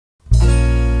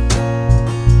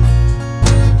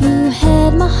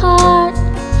my heart,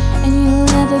 and you'll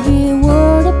never be a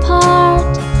word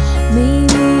apart.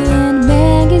 Maybe in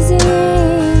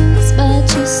magazines, but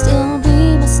you still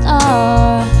be my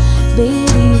star,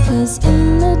 baby. 'Cause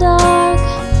in the dark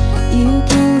you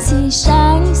can see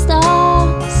shining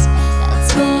stars.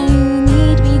 That's when you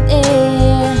need me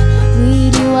there.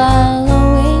 With you I'll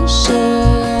always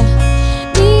share.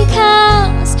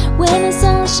 Because when the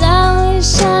sunshine will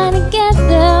shine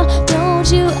together, don't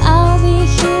you, I'll be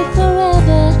here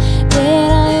forever. That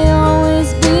I always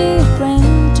be a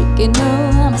friend. You can know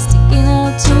I'm sticking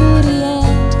out to the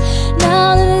end. Now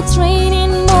that it's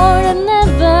raining more than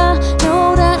ever, know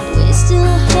that we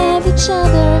still have each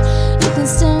other. You can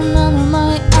stand under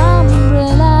my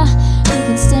umbrella. You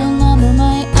can stand under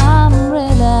my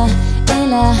umbrella.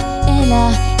 Ella, Ella,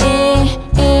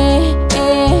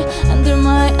 under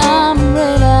my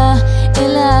umbrella.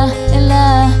 Ella, Ella,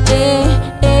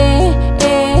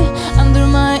 under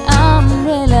my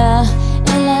umbrella.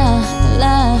 Ella,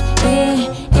 Ella,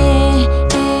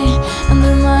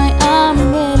 under my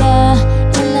umbrella.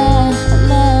 Ella,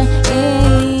 Ella,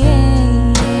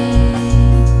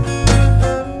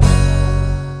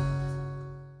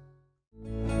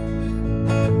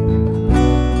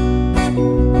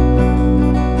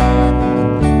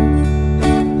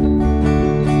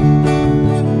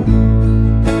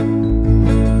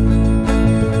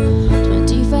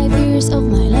 25 years of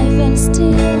my life and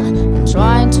still I'm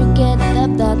trying to get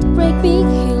up that great big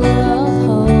hill of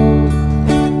hope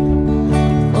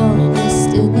for a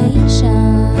destination.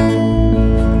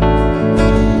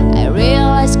 I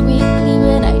realized quickly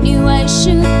when I knew I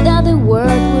should that the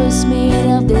world was made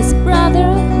of this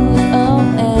brotherhood of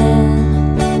man,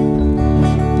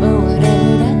 for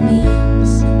whatever that means.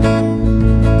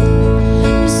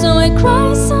 So I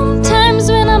cry sometimes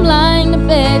when I'm lying in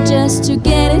bed just to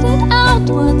get it out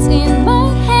what's in my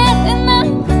head, and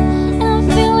I'm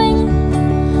feeling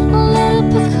a little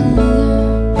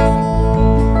peculiar.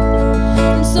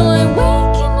 And so I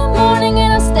wake in the morning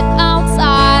and I step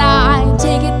outside. I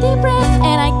take a deep breath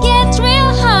and I get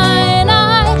real high, and I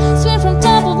swim from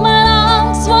top of my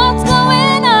lungs. What's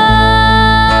going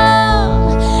on?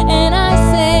 And I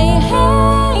say,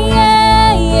 hey,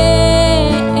 yeah, yeah,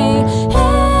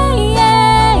 hey,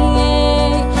 yeah,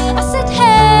 yeah. I said,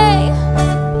 hey,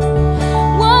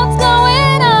 what's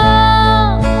going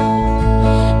on?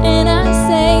 And I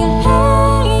say,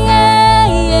 hey, yeah,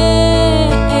 yeah,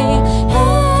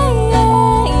 hey, yeah,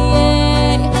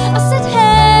 yeah. I said,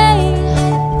 hey,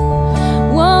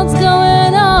 what's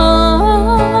going on?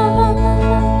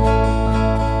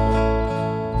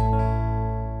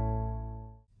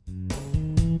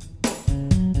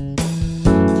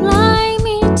 Fly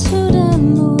me to the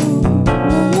moon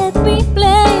and let me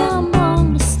play among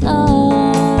the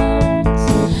stars.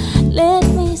 Let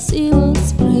me see what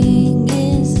spring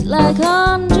is like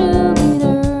on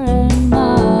Jupiter and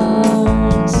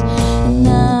Mars. In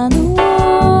other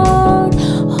words,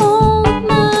 hold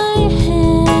my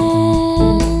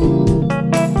hand.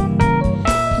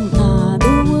 In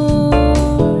other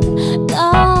words,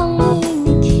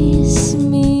 darling, kiss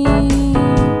me.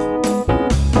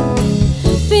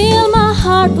 Fill my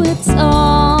heart with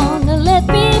song and let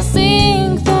me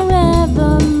sing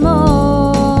forevermore.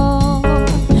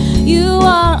 You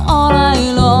are all I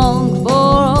long for,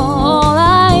 all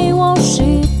I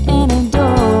worship and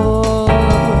adore.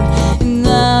 In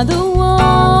other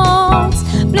words,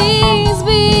 please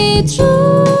be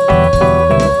true.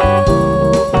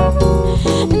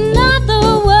 In other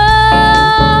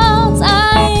words, I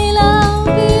love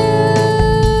you.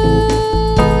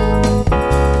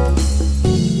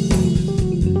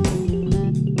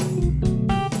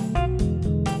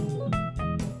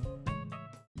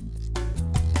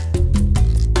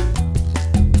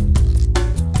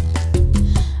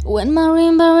 When my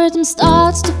rainbow rhythm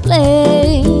starts to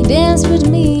play, dance with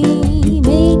me,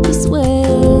 make me sway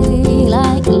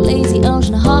like a lazy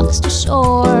ocean hugs the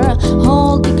shore.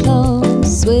 Hold me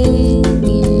close, sway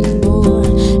me more,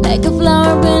 like a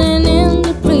flower burning in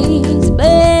the breeze.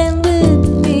 Bend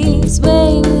with me,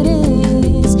 sway with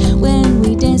ease. When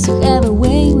we dance, you have a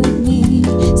way with me.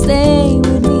 Stay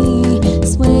with me,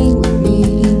 sway with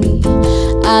me.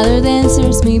 Other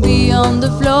dancers may be on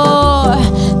the floor,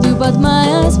 but my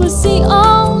eyes will see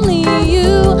only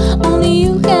you. Only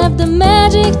you have the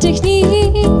magic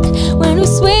technique. When we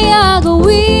sway, I go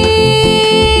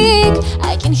weak.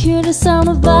 I can hear the sound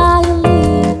of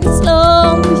violins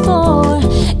long before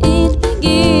it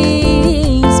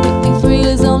begins. Make me feel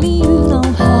as only you know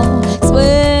how.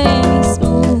 Sway me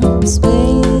smooth,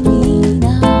 sway me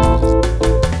now.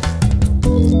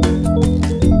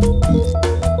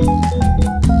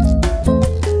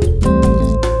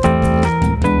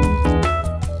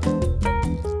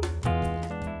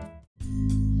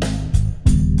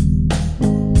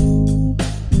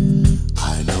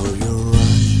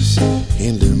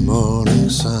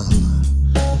 sun.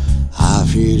 I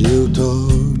feel you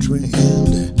touch me in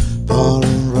the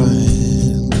pouring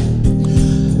rain,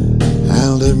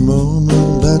 and the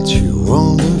moment that you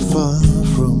wander far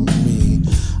from me,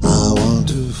 I want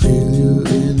to feel you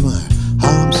in my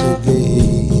arms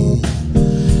again.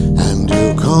 And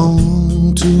you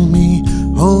come to me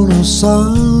on a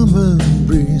summer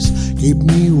breeze, keep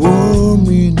me warm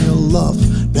in your love,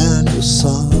 then you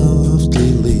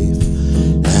softly leave.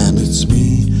 And it's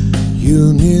me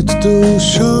you need to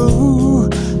show.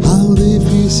 How deep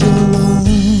is your love?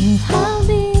 How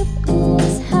deep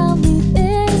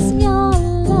is your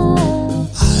love?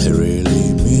 I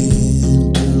really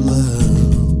mean to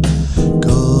love,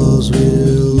 'cause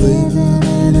we're living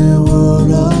in a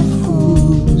world of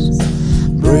fools,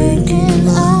 breaking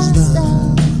us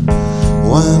down.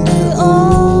 One day